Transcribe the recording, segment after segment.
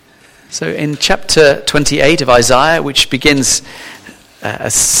So in chapter 28 of Isaiah, which begins a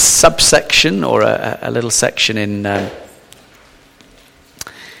subsection or a little section in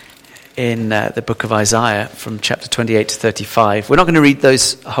the book of Isaiah from chapter 28 to 35. We're not going to read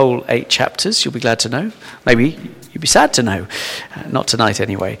those whole 8 chapters, you'll be glad to know. Maybe you'll be sad to know. Not tonight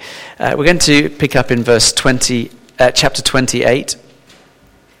anyway. We're going to pick up in chapter 28,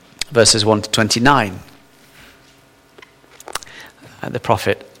 verses 1 to 29. The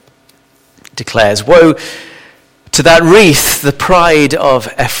prophet declares, "Woe to that wreath, the pride of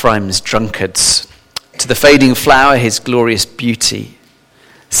Ephraim's drunkards, to the fading flower, his glorious beauty,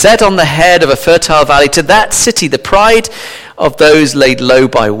 set on the head of a fertile valley, to that city, the pride of those laid low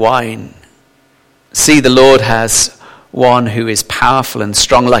by wine. See, the Lord has one who is powerful and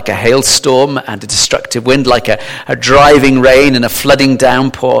strong, like a hailstorm and a destructive wind, like a driving rain and a flooding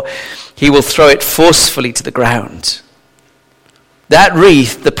downpour. He will throw it forcefully to the ground. That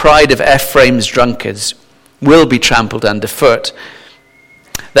wreath, the pride of Ephraim's drunkards, will be trampled underfoot.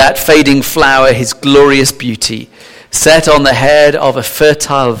 That fading flower, his glorious beauty, set on the head of a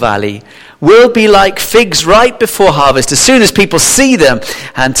fertile valley, will be like figs right before harvest. As soon as people see them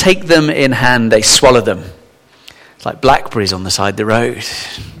and take them in hand, they swallow them. It's like blackberries on the side of the road."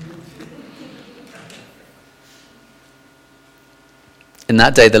 In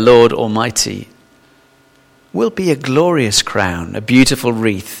that day, the Lord Almighty will be a glorious crown, a beautiful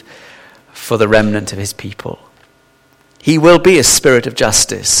wreath for the remnant of his people. He will be a spirit of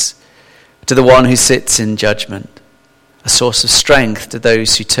justice to the one who sits in judgment, a source of strength to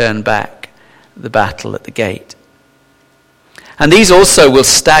those who turn back the battle at the gate. And these also will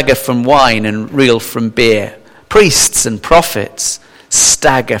stagger from wine and reel from beer. Priests and prophets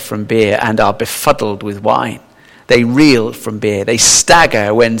stagger from beer and are befuddled with wine. They reel from beer. They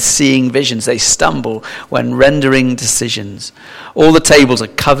stagger when seeing visions. They stumble when rendering decisions. All the tables are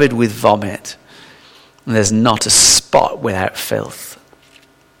covered with vomit, and there's not a spot without filth.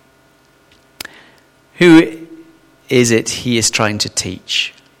 Who is it he is trying to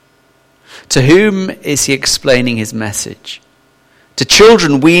teach? To whom is he explaining his message? To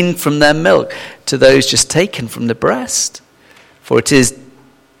children weaned from their milk, to those just taken from the breast. For it is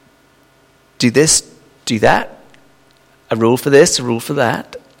do this, do that, a rule for this, a rule for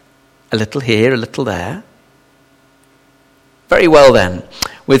that, a little here, a little there. Very well then,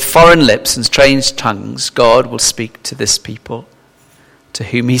 with foreign lips and strange tongues, God will speak to this people, to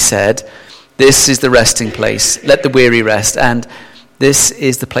whom he said, this is the resting place, let the weary rest, and this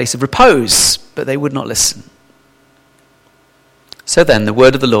is the place of repose, but they would not listen. So then, the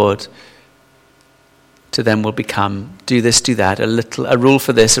word of the Lord to them will become, do this, do that, a rule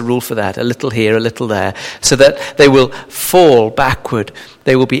for this, a rule for that, a little here, a little there, so that they will fall backward.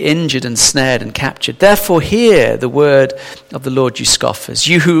 They will be injured and snared and captured. Therefore hear the word of the Lord, you scoffers,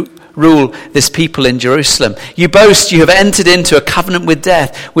 you who rule this people in Jerusalem. You boast you have entered into a covenant with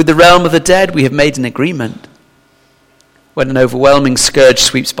death. With the realm of the dead we have made an agreement. When an overwhelming scourge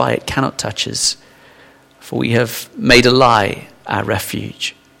sweeps by, it cannot touch us, for we have made a lie our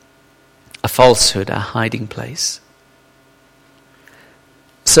refuge, a falsehood our hiding place.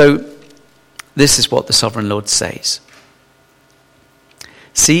 So this is what the sovereign Lord says.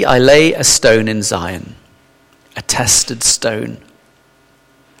 See, I lay a stone in Zion, a tested stone,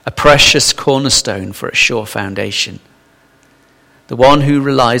 a precious cornerstone for a sure foundation. The one who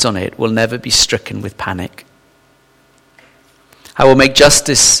relies on it will never be stricken with panic. I will make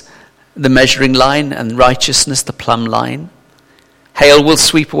justice the measuring line and righteousness the plumb line. Hail will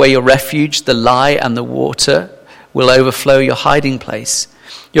sweep away your refuge, the lie and the water will overflow your hiding place.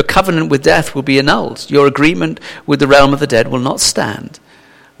 Your covenant with death will be annulled. Your agreement with the realm of the dead will not stand.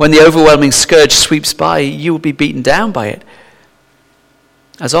 When the overwhelming scourge sweeps by, you will be beaten down by it.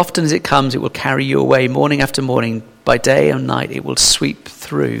 As often as it comes, it will carry you away morning after morning. By day and night, it will sweep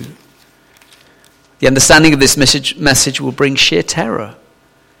through. The understanding of this message will bring sheer terror.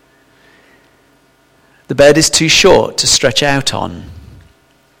 The bed is too short to stretch out on,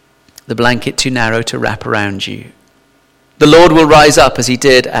 the blanket too narrow to wrap around you. The Lord will rise up as he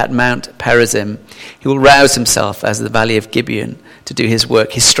did at Mount Perazim. He will rouse himself as the valley of Gibeon to do his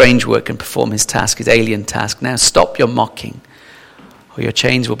work, his strange work, and perform his task, his alien task. Now stop your mocking, or your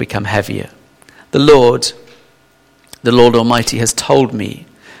chains will become heavier. The Lord Almighty has told me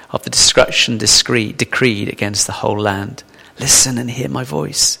of the destruction decreed against the whole land. Listen and hear my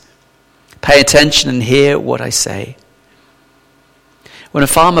voice. Pay attention and hear what I say. When a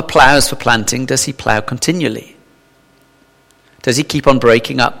farmer plows for planting, does he plow continually? Does he keep on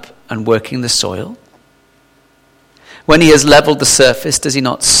breaking up and working the soil? When he has leveled the surface, does he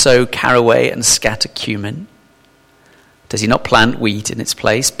not sow caraway and scatter cumin? Does he not plant wheat in its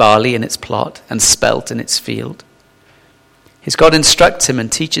place, barley in its plot, and spelt in its field? His God instructs him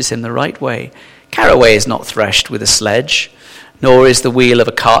and teaches him the right way. Caraway is not threshed with a sledge, nor is the wheel of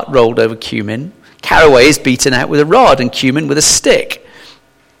a cart rolled over cumin. Caraway is beaten out with a rod, and cumin with a stick.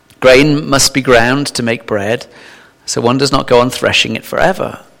 Grain must be ground to make bread, so one does not go on threshing it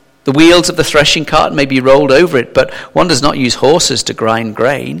forever. The wheels of the threshing cart may be rolled over it, but one does not use horses to grind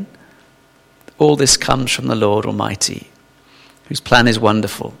grain. All this comes from the Lord Almighty, whose plan is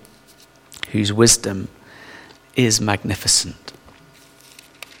wonderful, whose wisdom is magnificent.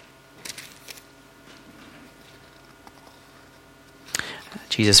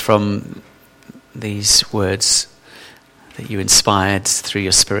 Jesus, from these words that you inspired through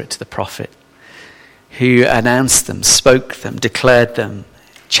your Spirit to the prophet, who announced them, spoke them, declared them,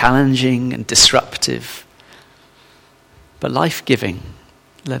 challenging and disruptive, but life-giving,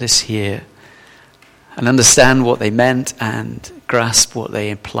 let us hear and understand what they meant and grasp what they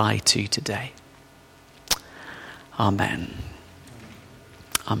imply to today. Amen.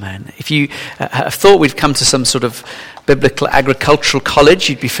 Amen. If you have thought we'd come to some sort of biblical agricultural college,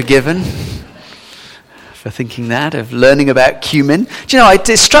 you'd be forgiven for thinking that, of learning about cumin. Do you know, it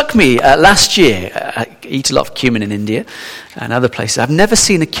struck me last year, I eat a lot of cumin in India and other places. I've never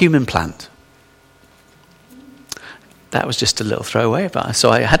seen a cumin plant. That was just a little throwaway.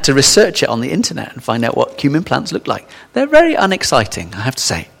 So I had to research it on the internet and find out what cumin plants look like. They're very unexciting, I have to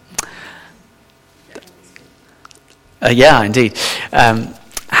say. Yeah, indeed.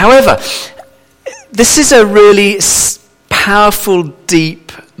 However, this is a really powerful,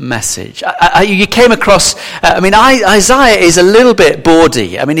 deep message. You came across, Isaiah is a little bit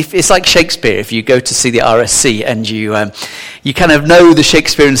bawdy. I mean, it's like Shakespeare. If you go to see the RSC and you kind of know the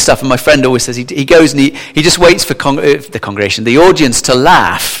Shakespearean stuff, and my friend always says he goes and he just waits for the congregation, the audience, to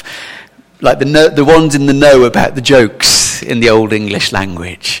laugh, like the ones in the know about the jokes in the Old English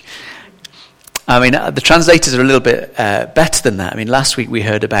language. I mean, the translators are a little bit better than that. I mean, last week we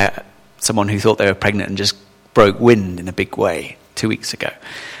heard about someone who thought they were pregnant and just broke wind in a big way 2 weeks ago.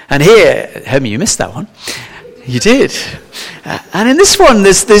 And here, Hermie, you missed that one. You did. And in this one,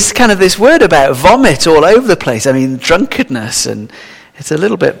 there's kind of this word about vomit all over the place. I mean, drunkenness, and it's a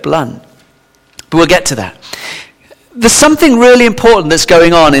little bit blunt. But we'll get to that. There's something really important that's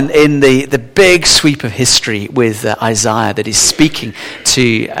going on in the big sweep of history with Isaiah that is speaking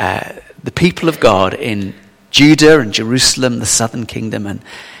to the people of God in Judah and Jerusalem, the southern kingdom,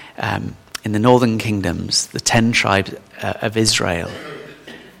 and in the northern kingdoms, the 10 tribes of Israel.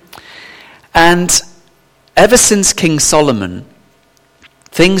 And ever since King Solomon,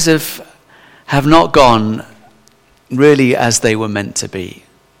 things have not gone really as they were meant to be.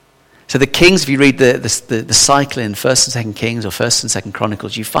 So the kings, if you read the cycle in 1st and 2nd Kings or 1st and 2nd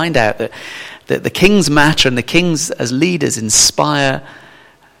Chronicles, you find out that the kings matter, and the kings as leaders inspire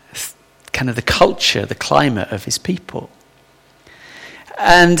kind of the culture, the climate of his people.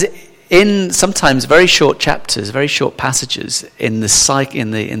 And in sometimes very short chapters, very short passages in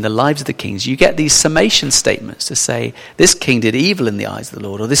the lives of the kings, you get these summation statements to say, this king did evil in the eyes of the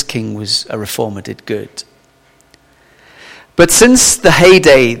Lord, or this king was a reformer, did good. But since the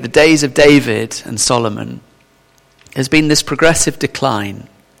heyday, the days of David and Solomon, there's been this progressive decline.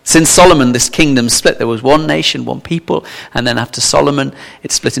 Since Solomon, this kingdom split. There was one nation, one people, and then after Solomon,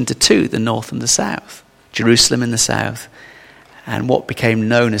 it split into two, the north and the south. Jerusalem in the south, and what became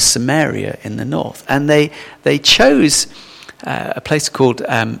known as Samaria in the north. And they chose a place called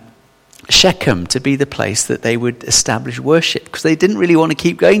Shechem to be the place that they would establish worship, because they didn't really want to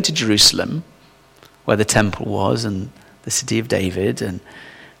keep going to Jerusalem, where the temple was, and the city of David, and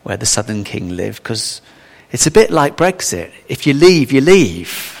where the southern king lived, because it's a bit like Brexit. If you leave, you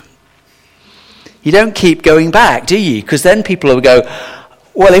leave. You don't keep going back, do you? Because then people will go,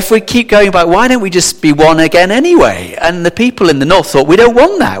 well, if we keep going back, why don't we just be one again anyway? And the people in the north thought, we don't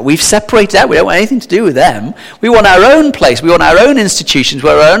want that. We've separated out. We don't want anything to do with them. We want our own place. We want our own institutions. We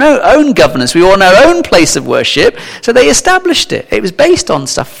want our own governance. We want our own place of worship. So they established it. It was based on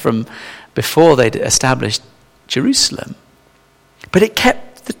stuff from before they'd established Jerusalem. But it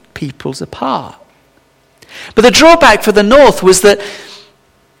kept the peoples apart. But the drawback for the north was that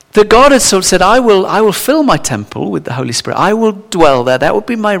God had sort of said, I will fill my temple with the Holy Spirit. I will dwell there. That will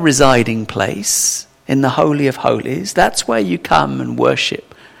be my residing place in the Holy of Holies. That's where you come and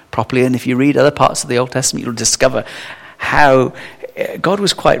worship properly. And if you read other parts of the Old Testament, you'll discover how God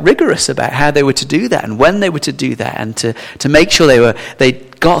was quite rigorous about how they were to do that and when they were to do that, and to make sure they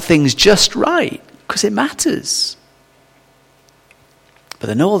got things just right, because it matters. But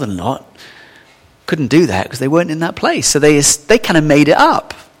the northern lot couldn't do that because they weren't in that place. So they kind of made it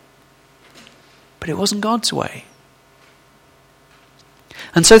up. But it wasn't God's way.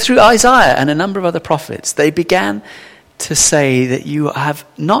 And so through Isaiah and a number of other prophets, they began to say that you have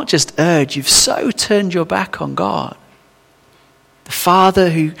not just erred, you've so turned your back on God. The Father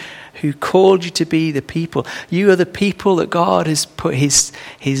who called you to be the people. You are the people that God has put his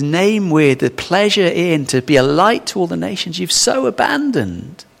name with, the pleasure in, to be a light to all the nations. You've so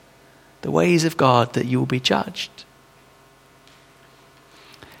abandoned the ways of God that you will be judged.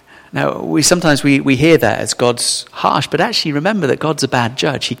 Now, we sometimes hear that as God's harsh, but actually remember that God's a bad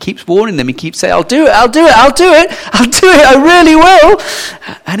judge. He keeps warning them. He keeps saying, I'll do it, I really will.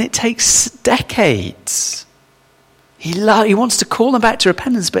 And it takes decades. He wants to call them back to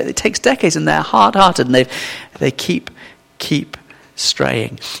repentance, but it takes decades, and they're hard-hearted, and they keep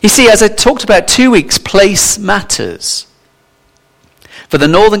straying. You see, as I talked about 2 weeks, place matters. For the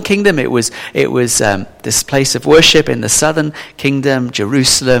northern kingdom, it was this place of worship. In the southern kingdom,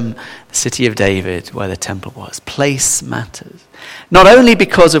 Jerusalem, the city of David, where the temple was. Place matters. Not only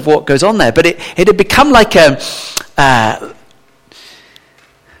because of what goes on there, but it had become like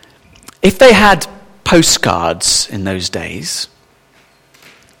if they had postcards in those days,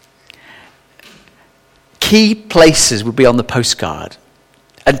 key places would be on the postcard.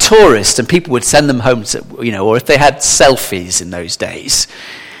 And tourists and people would send them home, or if they had selfies in those days,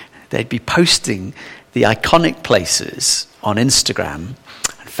 they'd be posting the iconic places on Instagram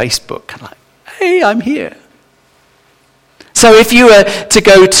and Facebook, kind of like, hey, I'm here. So if you were to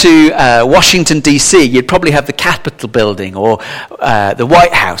go to Washington, D.C., you'd probably have the Capitol building or the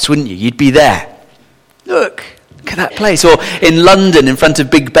White House, wouldn't you? You'd be there. Look at that place. Or in London, in front of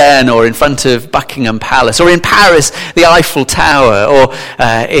Big Ben, or in front of Buckingham Palace, or in Paris, the Eiffel Tower, or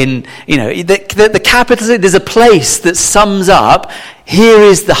in the capital. There's a place that sums up, here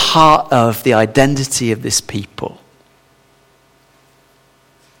is the heart of the identity of this people.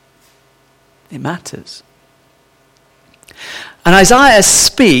 It matters. And Isaiah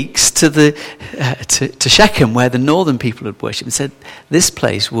speaks to Shechem, where the northern people had worshipped, and said, this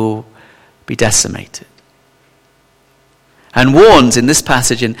place will be decimated. And warns in this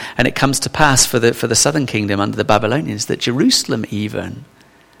passage, and it comes to pass for the southern kingdom under the Babylonians, that Jerusalem even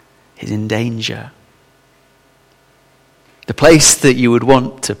is in danger. The place that you would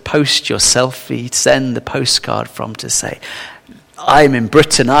want to post your selfie, send the postcard from, to say, I'm in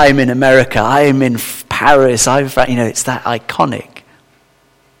Britain, I'm in America, I'm in Paris, it's that iconic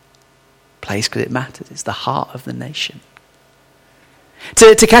place because it matters. It's the heart of the nation.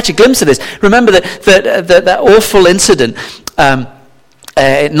 To catch a glimpse of this, remember that awful incident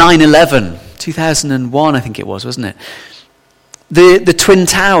at 9/11, 2001, I think it was, wasn't it? The Twin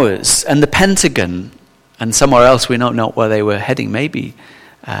Towers and the Pentagon, and somewhere else we don't know where they were heading, maybe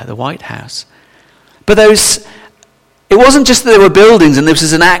the White House. But it wasn't just that there were buildings and this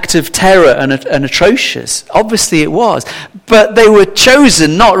was an act of terror and atrocious. Obviously it was. But they were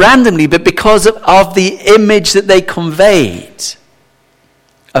chosen not randomly, but because of the image that they conveyed.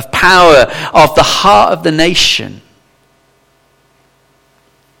 Of power, of the heart of the nation.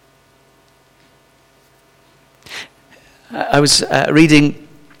 I was reading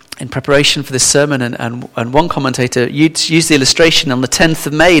in preparation for this sermon, and one commentator used the illustration on the 10th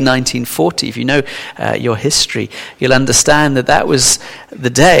of May 1940. If you know your history, you'll understand that was the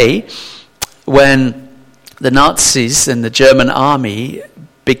day when the Nazis and the German army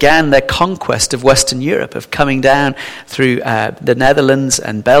began their conquest of Western Europe, of coming down through the Netherlands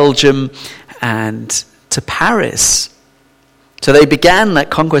and Belgium and to Paris. So they began that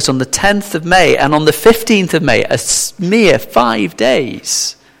conquest on the 10th of May, and on the 15th of May, a mere 5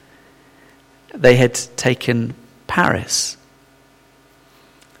 days, they had taken Paris.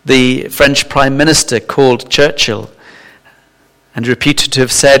 The French Prime Minister called Churchill and reputed to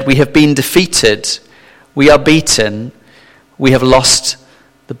have said, "We have been defeated, we are beaten, we have lost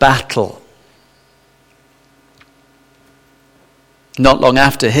the battle." Not long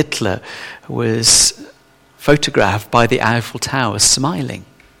after, Hitler was photographed by the Eiffel Tower smiling.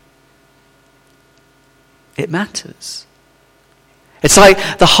 It matters. It's like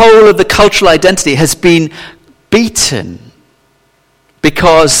the whole of the cultural identity has been beaten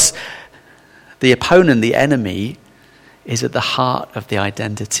because the opponent, the enemy, is at the heart of the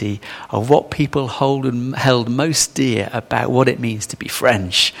identity of what people held most dear about what it means to be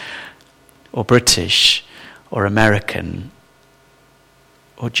French or British or American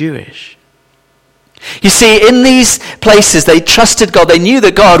or Jewish. You see, in these places, they trusted God. They knew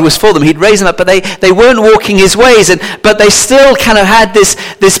that God was for them. He'd raise them up, but they weren't walking his ways. But they still kind of had this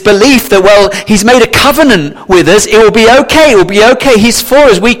belief that, well, he's made a covenant with us. It will be okay. It will be okay. He's for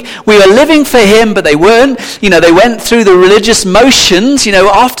us. We are living for him, but they weren't. They went through the religious motions.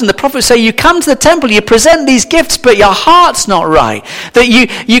 Often the prophets say, you come to the temple, you present these gifts, but your heart's not right. That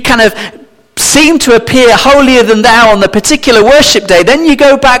you kind of seem to appear holier than thou on the particular worship day. Then you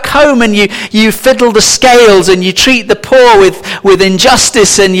go back home and you fiddle the scales and you treat the poor with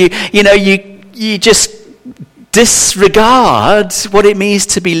injustice, and you just disregard what it means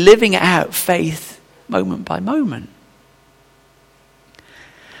to be living out faith moment by moment.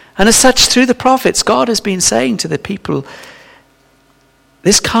 And as such, through the prophets, God has been saying to the people,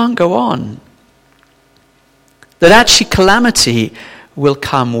 this can't go on. That actually calamity will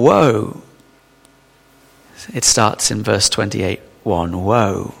come, woe. It starts in verse 28, 1,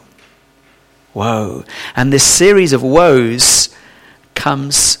 woe, woe. And this series of woes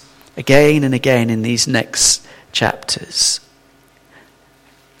comes again and again in these next chapters.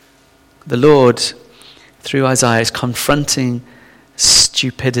 The Lord, through Isaiah, is confronting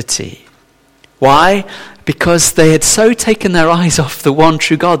stupidity. Why? Because they had so taken their eyes off the one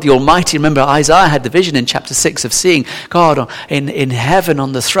true God, the Almighty. Remember, Isaiah had the vision in chapter 6 of seeing God in heaven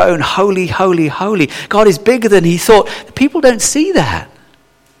on the throne, holy, holy, holy. God is bigger than he thought. The people don't see that.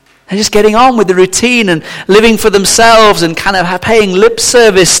 They're just getting on with the routine and living for themselves and kind of paying lip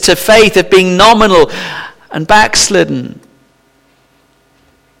service to faith of being nominal and backslidden.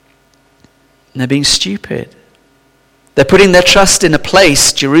 And they're being stupid. They're putting their trust in a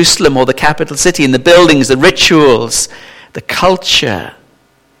place, Jerusalem or the capital city, in the buildings, the rituals, the culture,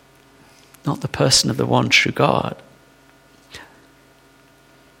 not the person of the one true God.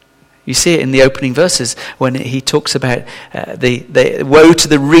 You see it in the opening verses when he talks about the woe to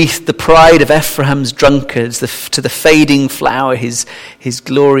the wreath, the pride of Ephraim's drunkards, to the fading flower, his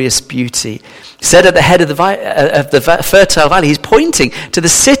glorious beauty. Set at the head of the fertile valley, he's pointing to the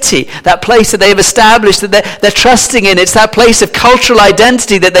city, that place that they've established, that they're trusting in. It's that place of cultural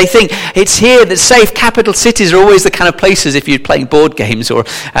identity that they think it's here, that safe capital cities are always the kind of places, if you're playing board games or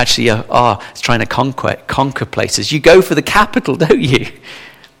actually it's trying to conquer places. You go for the capital, don't you?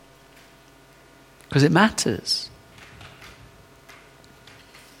 Because it matters.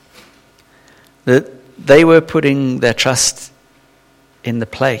 That they were putting their trust in the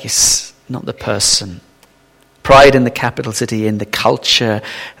place, not the person. Pride in the capital city, in the culture,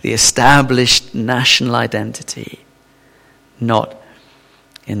 the established national identity, not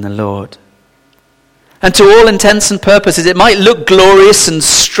in the Lord. And to all intents and purposes, it might look glorious and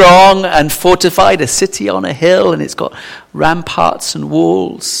strong and fortified, a city on a hill, and it's got ramparts and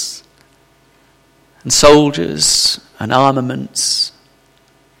walls and soldiers and armaments.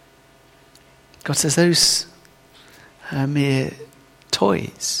 God says those are mere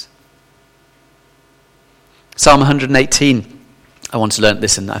toys. Psalm 118. I once learnt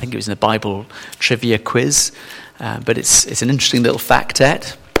this, and I think it was in a Bible trivia quiz, but it's an interesting little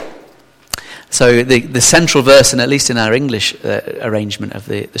factette. So the central verse, and at least in our English arrangement of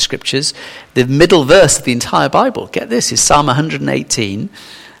the scriptures, the middle verse of the entire Bible, get this, is Psalm 118,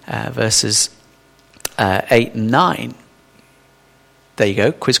 verses 8 and 9. There you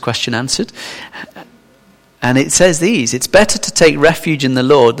go, quiz question answered. And it says these: it's better to take refuge in the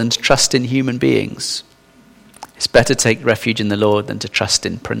Lord than to trust in human beings. It's better to take refuge in the Lord than to trust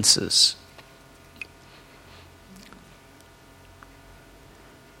in princes.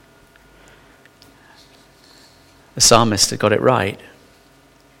 The psalmist had got it right.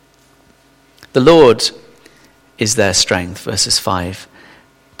 The Lord is their strength, verses 5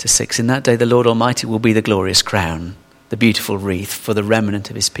 to 6. In that day the Lord Almighty will be the glorious crown, the beautiful wreath for the remnant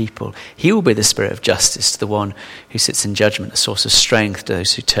of his people. He will be the spirit of justice to the one who sits in judgment, a source of strength to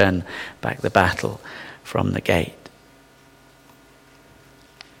those who turn back the battle from the gate.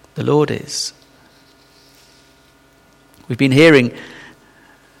 The Lord is. We've been hearing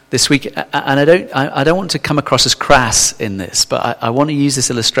this week, and I don't want to come across as crass in this, but I want to use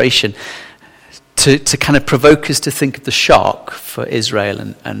this illustration to kind of provoke us to think of the shock for Israel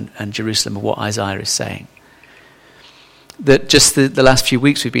and Jerusalem of what Isaiah is saying. That just the last few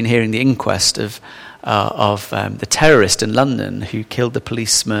weeks we've been hearing the inquest of the terrorist in London who killed the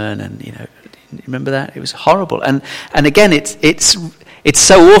policeman, and remember that? It was horrible. And again, it's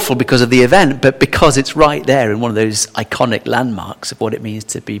so awful because of the event, but because it's right there in one of those iconic landmarks of what it means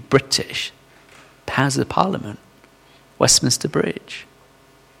to be British. Houses of Parliament, Westminster Bridge.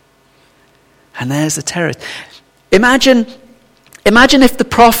 And there's the terrorist. Imagine if the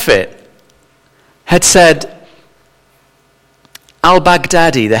prophet had said,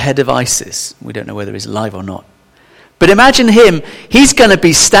 al-Baghdadi, the head of ISIS, we don't know whether he's alive or not, but imagine him, he's going to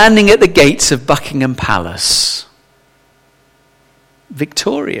be standing at the gates of Buckingham Palace,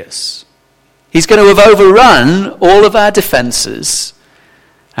 victorious. He's going to have overrun all of our defenses,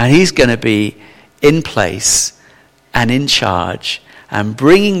 and he's going to be in place and in charge and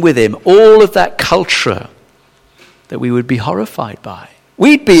bringing with him all of that culture that we would be horrified by.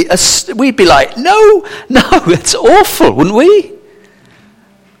 We'd be like, no, it's awful, wouldn't we?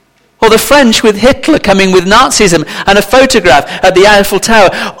 Or the French with Hitler coming with Nazism and a photograph at the Eiffel Tower.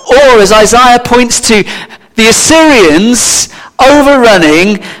 Or, as Isaiah points to, the Assyrians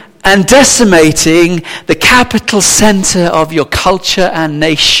overrunning and decimating the capital center of your culture and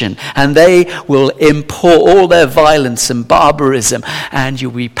nation. And they will import all their violence and barbarism, and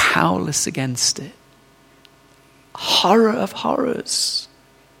you'll be powerless against it. Horror of horrors.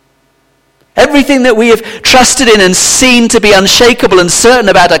 Everything that we have trusted in and seen to be unshakable and certain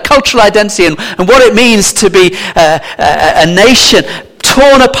about our cultural identity and what it means to be a nation,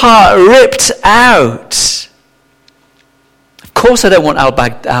 torn apart, ripped out. Of course I don't want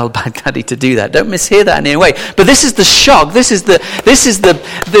al-Baghdadi to do that. Don't mishear that in any way. But this is the shock. This is the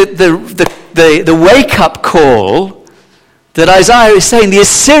wake-up call that Isaiah is saying. The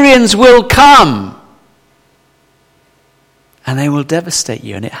Assyrians will come and they will devastate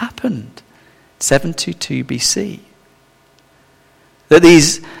you. And it happened. 722 BC. That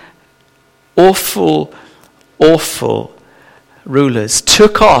these awful rulers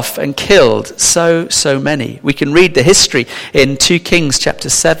took off and killed so many. We can read the history in 2 Kings chapter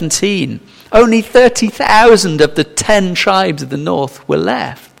 17. Only 30,000 of the 10 tribes of the north were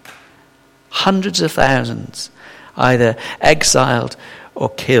left. Hundreds of thousands either exiled or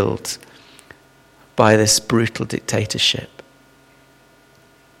killed by this brutal dictatorship.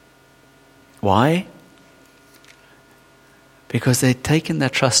 Why? Because they'd taken their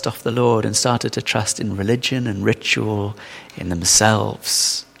trust off the Lord and started to trust in religion and ritual, in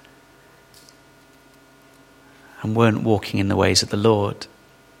themselves, and weren't walking in the ways of the Lord.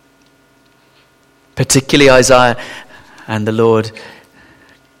 Particularly Isaiah, and the Lord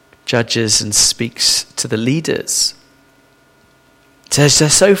judges and speaks to the leaders. It says they're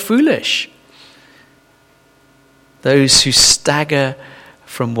so foolish. Those who stagger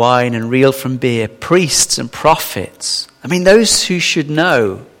from wine and reel from beer, priests and prophets. I mean, those who should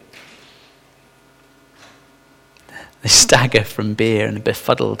know. They stagger from beer and are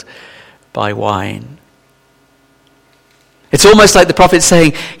befuddled by wine. It's almost like the prophet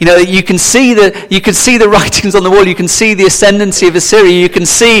saying, you can see the writings on the wall, you can see the ascendancy of Assyria, you can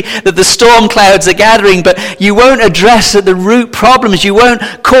see that the storm clouds are gathering, but you won't address the root problems. You won't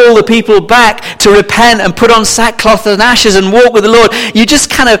call the people back to repent and put on sackcloth and ashes and walk with the Lord. You just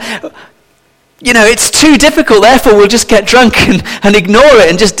kind of, it's too difficult, therefore we'll just get drunk and ignore it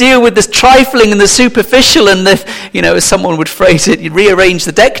and just deal with this trifling and the superficial and as someone would phrase it, you rearrange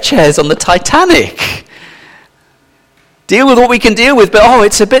the deck chairs on the Titanic. Deal with what we can deal with, but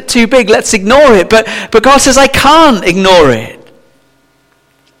it's a bit too big, let's ignore it. But God says, I can't ignore it.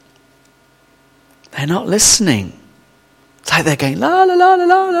 They're not listening. It's like they're going, la, la, la, la,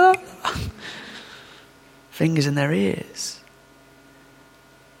 la, la. Fingers in their ears.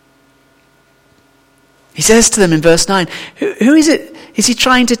 He says to them in verse 9, who is it? Is he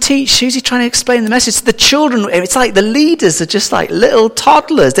trying to teach? Who's he trying to explain the message? The children, it's like the leaders are just like little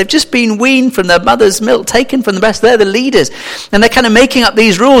toddlers. They've just been weaned from their mother's milk, taken from the breast. They're the leaders. And they're kind of making up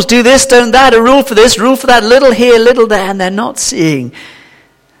these rules. Do this, don't that, a rule for this, rule for that, little here, little there. And they're not seeing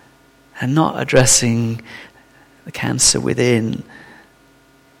and not addressing the cancer within.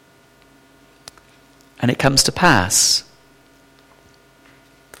 And it comes to pass.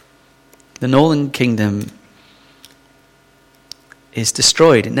 The northern kingdom is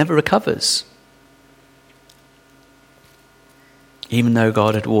destroyed. It never recovers. Even though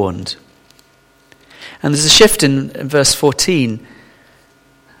God had warned. And there's a shift in verse 14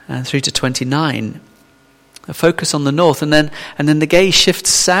 through to 29. A focus on the north. And then the gaze shifts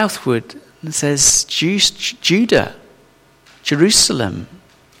southward and says, Judah, Jerusalem.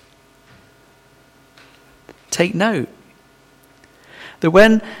 Take note that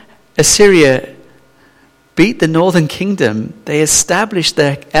when Assyria beat the northern kingdom, they established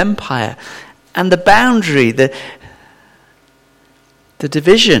their empire, and the boundary, the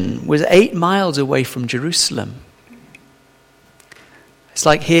division was 8 miles away from Jerusalem. It's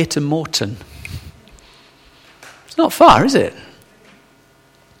like here to Morton. It's not far, is it?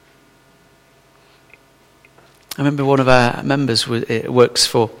 I remember one of our members works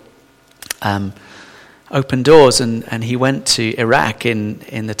for Open Doors, and he went to Iraq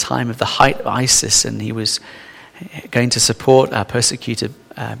in the time of the height of ISIS, and he was going to support our persecuted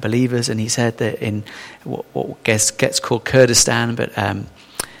believers, and he said that in what gets called Kurdistan, but I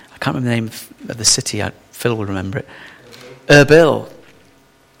can't remember the name of the city. Phil will remember it. Erbil.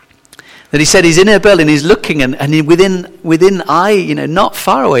 That he said he's in Erbil and he's looking, and within not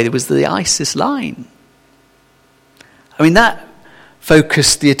far away, there was the ISIS line. I mean, that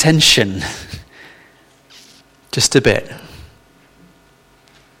focused the attention just a bit.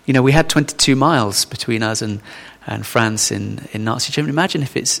 We had 22 miles between us and France in Nazi Germany. Imagine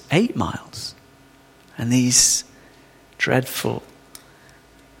if it's 8 miles. And these dreadful,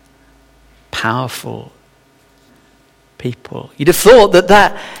 powerful people. You'd have thought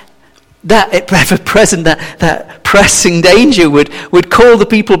that ever-present, that pressing danger would call the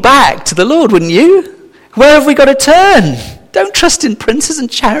people back to the Lord, wouldn't you? Where have we got to turn? Don't trust in princes and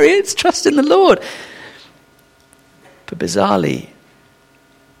chariots, trust in the Lord. But bizarrely,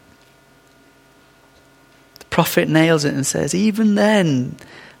 the prophet nails it and says, even then,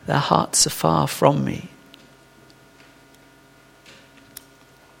 their hearts are far from me.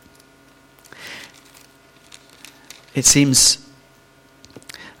 It seems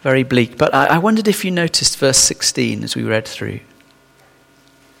very bleak, but I wondered if you noticed verse 16 as we read through.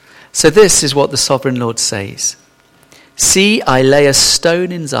 So this is what the sovereign Lord says. See, I lay a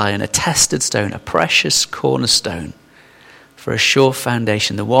stone in Zion, a tested stone, a precious cornerstone for a sure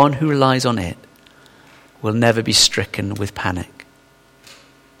foundation. The one who relies on it will never be stricken with panic.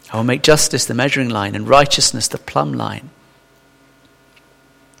 I will make justice the measuring line and righteousness the plumb line.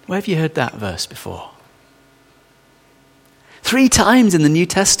 Where have you heard that verse before? 3 times in the New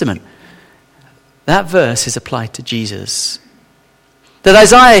Testament, that verse is applied to Jesus. That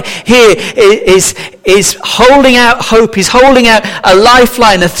Isaiah here is holding out hope. He's holding out a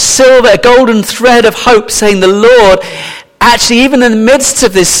lifeline, a golden thread of hope, saying the Lord, actually even in the midst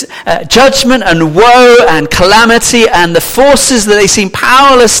of this judgment and woe and calamity and the forces that they seem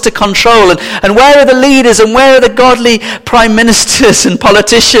powerless to control, and where are the leaders and where are the godly prime ministers and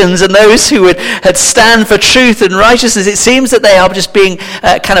politicians and those who would stand for truth and righteousness? It seems that they are just being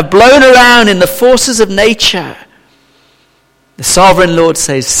kind of blown around in the forces of nature. The sovereign Lord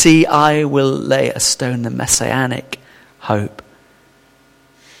says, see, I will lay a stone, the messianic hope.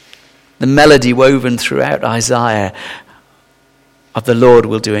 The melody woven throughout Isaiah of the Lord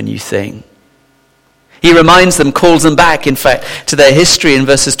will do a new thing. He reminds them, calls them back, in fact, to their history in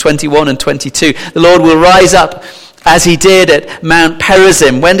verses 21 and 22. The Lord will rise up as he did at Mount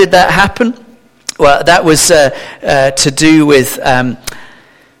Perazim. When did that happen? Well, that was to do with, let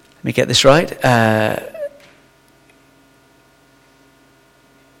me get this right,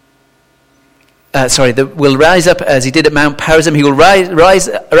 will rise up as he did at Mount Perazim. He will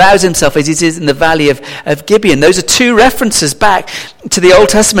arouse himself as he is in the valley of Gibeon. Those are 2 references back to the Old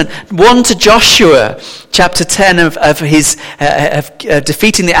Testament. One to Joshua, chapter 10 of his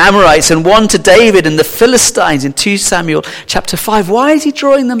defeating the Amorites, and one to David and the Philistines in 2 Samuel chapter 5. Why is he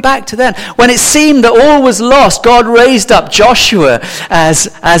drawing them back to then? When it seemed that all was lost, God raised up Joshua as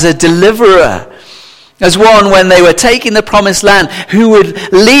a deliverer. As one, when they were taking the promised land, who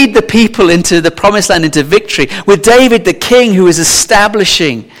would lead the people into the promised land, into victory. With David the king, who was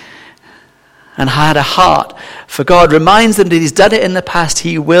establishing and had a heart for God. Reminds them that he's done it in the past.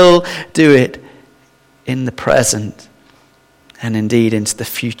 He will do it in the present. And indeed into the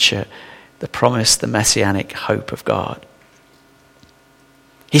future. The promise, the messianic hope of God.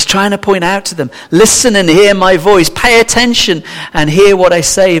 He's trying to point out to them, listen and hear my voice. Pay attention and hear what I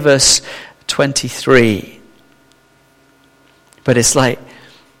say, verse 23. But it's like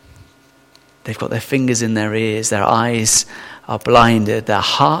they've got their fingers in their ears, their eyes are blinded, their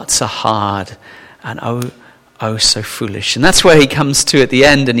hearts are hard, and oh so foolish. And that's where he comes to at the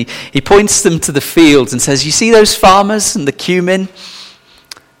end, and he points them to the fields and says, you see those farmers and the cumin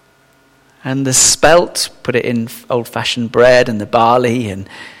and the spelt, put it in old-fashioned bread, and the barley and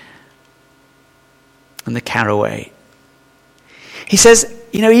the caraway. He says,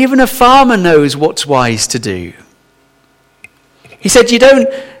 even a farmer knows what's wise to do. He said,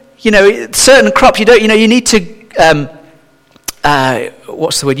 certain crops, you need to,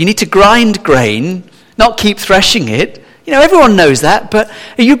 you need to grind grain, not keep threshing it. Everyone knows that, but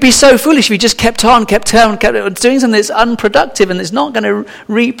you'd be so foolish if you just kept on doing something that's unproductive and that's not going to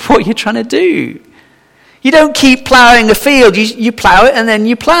reap what you're trying to do. You don't keep plowing a field, you plow it and then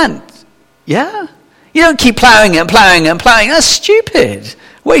you plant. Yeah? You don't keep plowing it. That's stupid.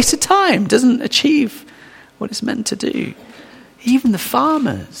 Waste of time. Doesn't achieve what it's meant to do. Even the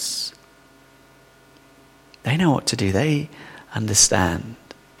farmers, they know what to do. They understand.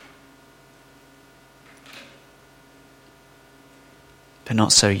 But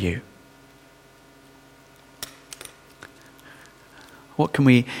not so you. What can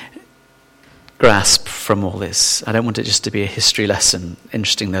we grasp from all this? I don't want it just to be a history lesson,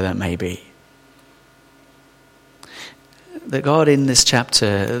 interesting though that may be. That God in this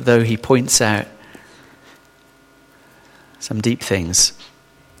chapter, though he points out some deep things,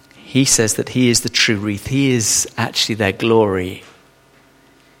 he says that he is the true wreath. He is actually their glory.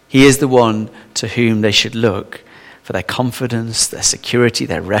 He is the one to whom they should look for their confidence, their security,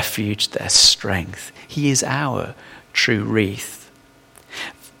 their refuge, their strength. He is our true wreath.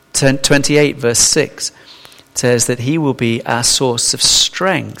 28 verse 6 says that he will be our source of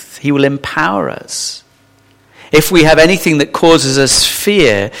strength. He will empower us. If we have anything that causes us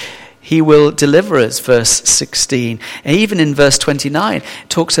fear, he will deliver us, verse 16. And even in verse 29, it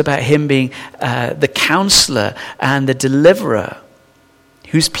talks about him being the counselor and the deliverer,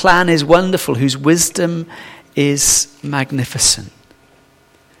 whose plan is wonderful, whose wisdom is magnificent.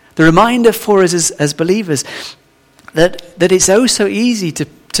 The reminder for us as believers that it's oh so easy to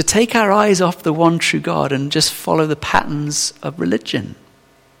take our eyes off the one true God and just follow the patterns of religion,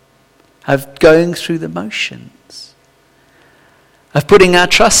 of going through the motions, of putting our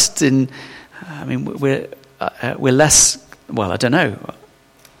trust in. We're less. Well, I don't know.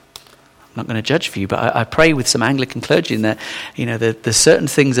 I'm not going to judge for you, but I pray with some Anglican clergy, and that there's certain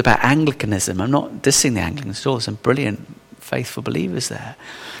things about Anglicanism. I'm not dissing the Anglicans at all. Some brilliant, faithful believers there.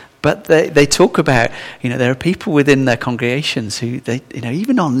 But they talk about, there are people within their congregations who,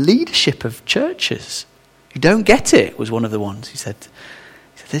 even on leadership of churches, who don't get it, was one of the ones who said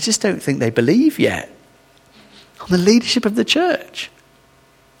they just don't think they believe yet on the leadership of the church.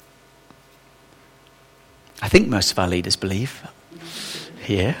 I think most of our leaders believe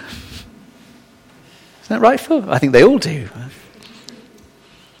here. Isn't that right, Phil? I think they all do.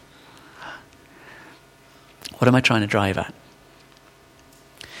 What am I trying to drive at?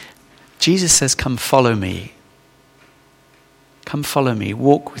 Jesus says, come follow me. Come follow me,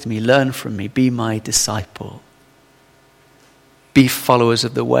 walk with me, learn from me, be my disciple. Be followers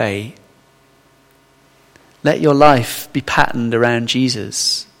of the way. Let your life be patterned around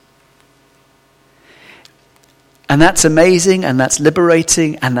Jesus. And that's amazing, and that's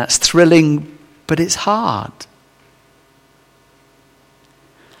liberating, and that's thrilling, but it's hard.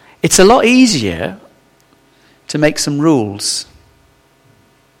 It's a lot easier to make some rules.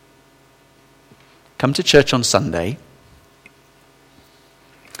 Come to church on Sunday.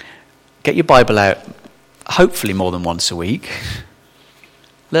 Get your Bible out, hopefully more than once a week.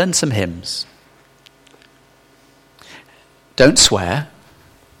 Learn some hymns. Don't swear.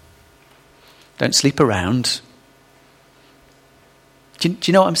 Don't sleep around. Do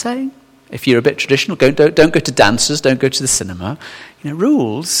you know what I'm saying? If you're a bit traditional, don't go to dances, don't go to the cinema.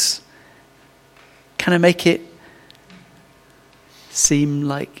 Rules kind of make it seem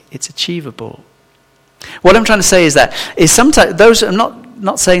like it's achievable. What I'm trying to say is sometimes those. I'm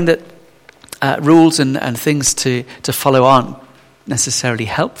not saying that rules and things to follow aren't necessarily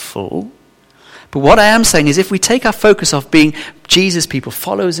helpful. But what I am saying is, if we take our focus off being Jesus people,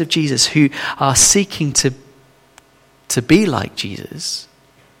 followers of Jesus, who are seeking to be like Jesus,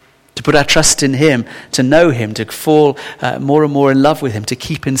 to put our trust in him, to know him, to fall more and more in love with him, to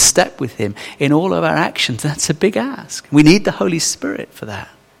keep in step with him in all of our actions, that's a big ask. We need the Holy Spirit for that.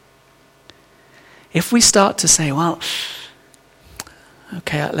 If we start to say, well,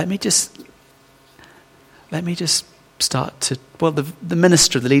 okay, let me just start to, well, the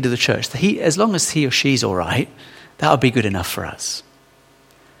minister, the leader of the church, as long as he or she's all right, that'll be good enough for us.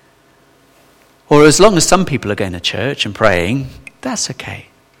 Or as long as some people are going to church and praying, that's okay.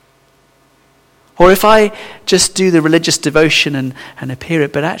 Or if I just do the religious devotion and appear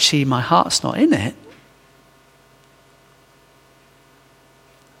it, but actually my heart's not in it,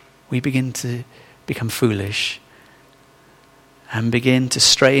 we begin to become foolish and begin to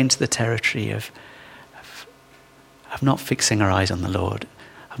stray into the territory of not fixing our eyes on the Lord,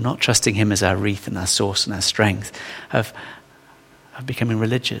 of not trusting him as our wreath and our source and our strength, of becoming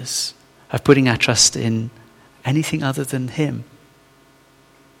religious, of putting our trust in anything other than him.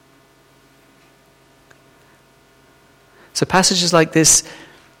 So passages like this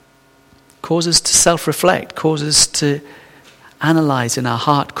cause us to self-reflect, cause us to analyze in our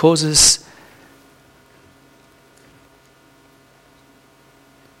heart, cause us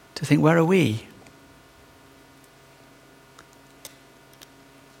to think, where are we?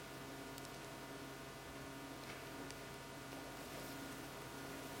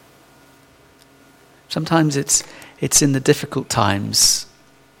 Sometimes it's in the difficult times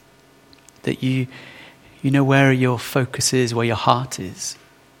that you know where your focus is, where your heart is.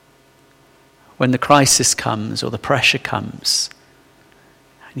 When the crisis comes or the pressure comes,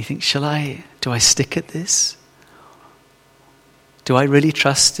 and you think, do I stick at this? Do I really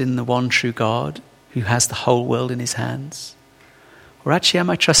trust in the one true God who has the whole world in his hands? Or actually am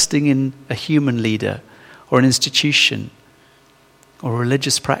I trusting in a human leader or an institution or a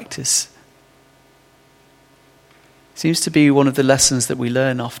religious practice? Seems to be one of the lessons that we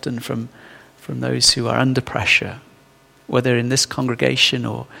learn often from those who are under pressure, whether in this congregation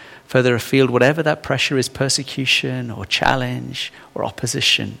or further afield, whatever that pressure is, persecution or challenge or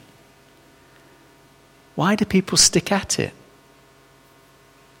opposition. Why do people stick at it?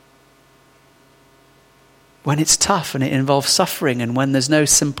 When it's tough and it involves suffering, and when there's no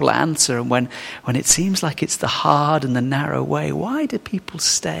simple answer, and when it seems like it's the hard and the narrow way, why do people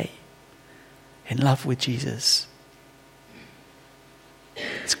stay in love with Jesus?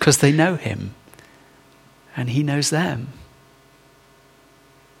 It's because they know him and he knows them.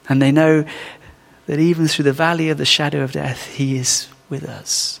 And they know that even through the valley of the shadow of death, he is with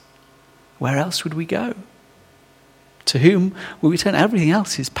us. Where else would we go? To whom will we turn? Everything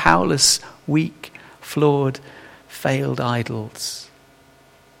else is powerless, weak, flawed, failed idols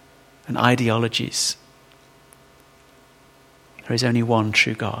and ideologies. There is only one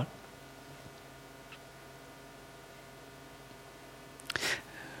true God.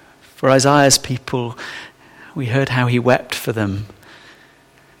 For Isaiah's people, we heard how he wept for them.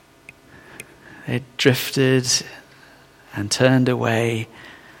 They drifted and turned away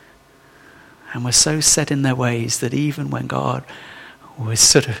and were so set in their ways that even when God was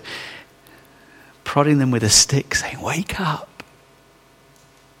sort of prodding them with a stick saying, "Wake up,"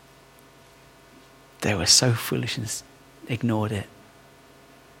 they were so foolish and ignored it.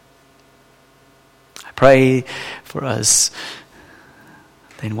 I pray for us,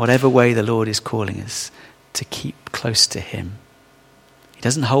 in whatever way the Lord is calling us, to keep close to him. He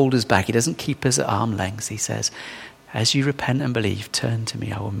doesn't hold us back. He doesn't keep us at arm's length. He says, as you repent and believe, turn to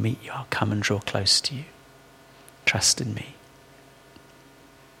me. I will meet you. I'll come and draw close to you. Trust in me.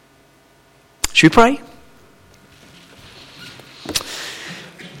 Should we pray?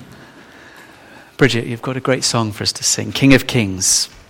 Bridget, you've got a great song for us to sing. King of Kings.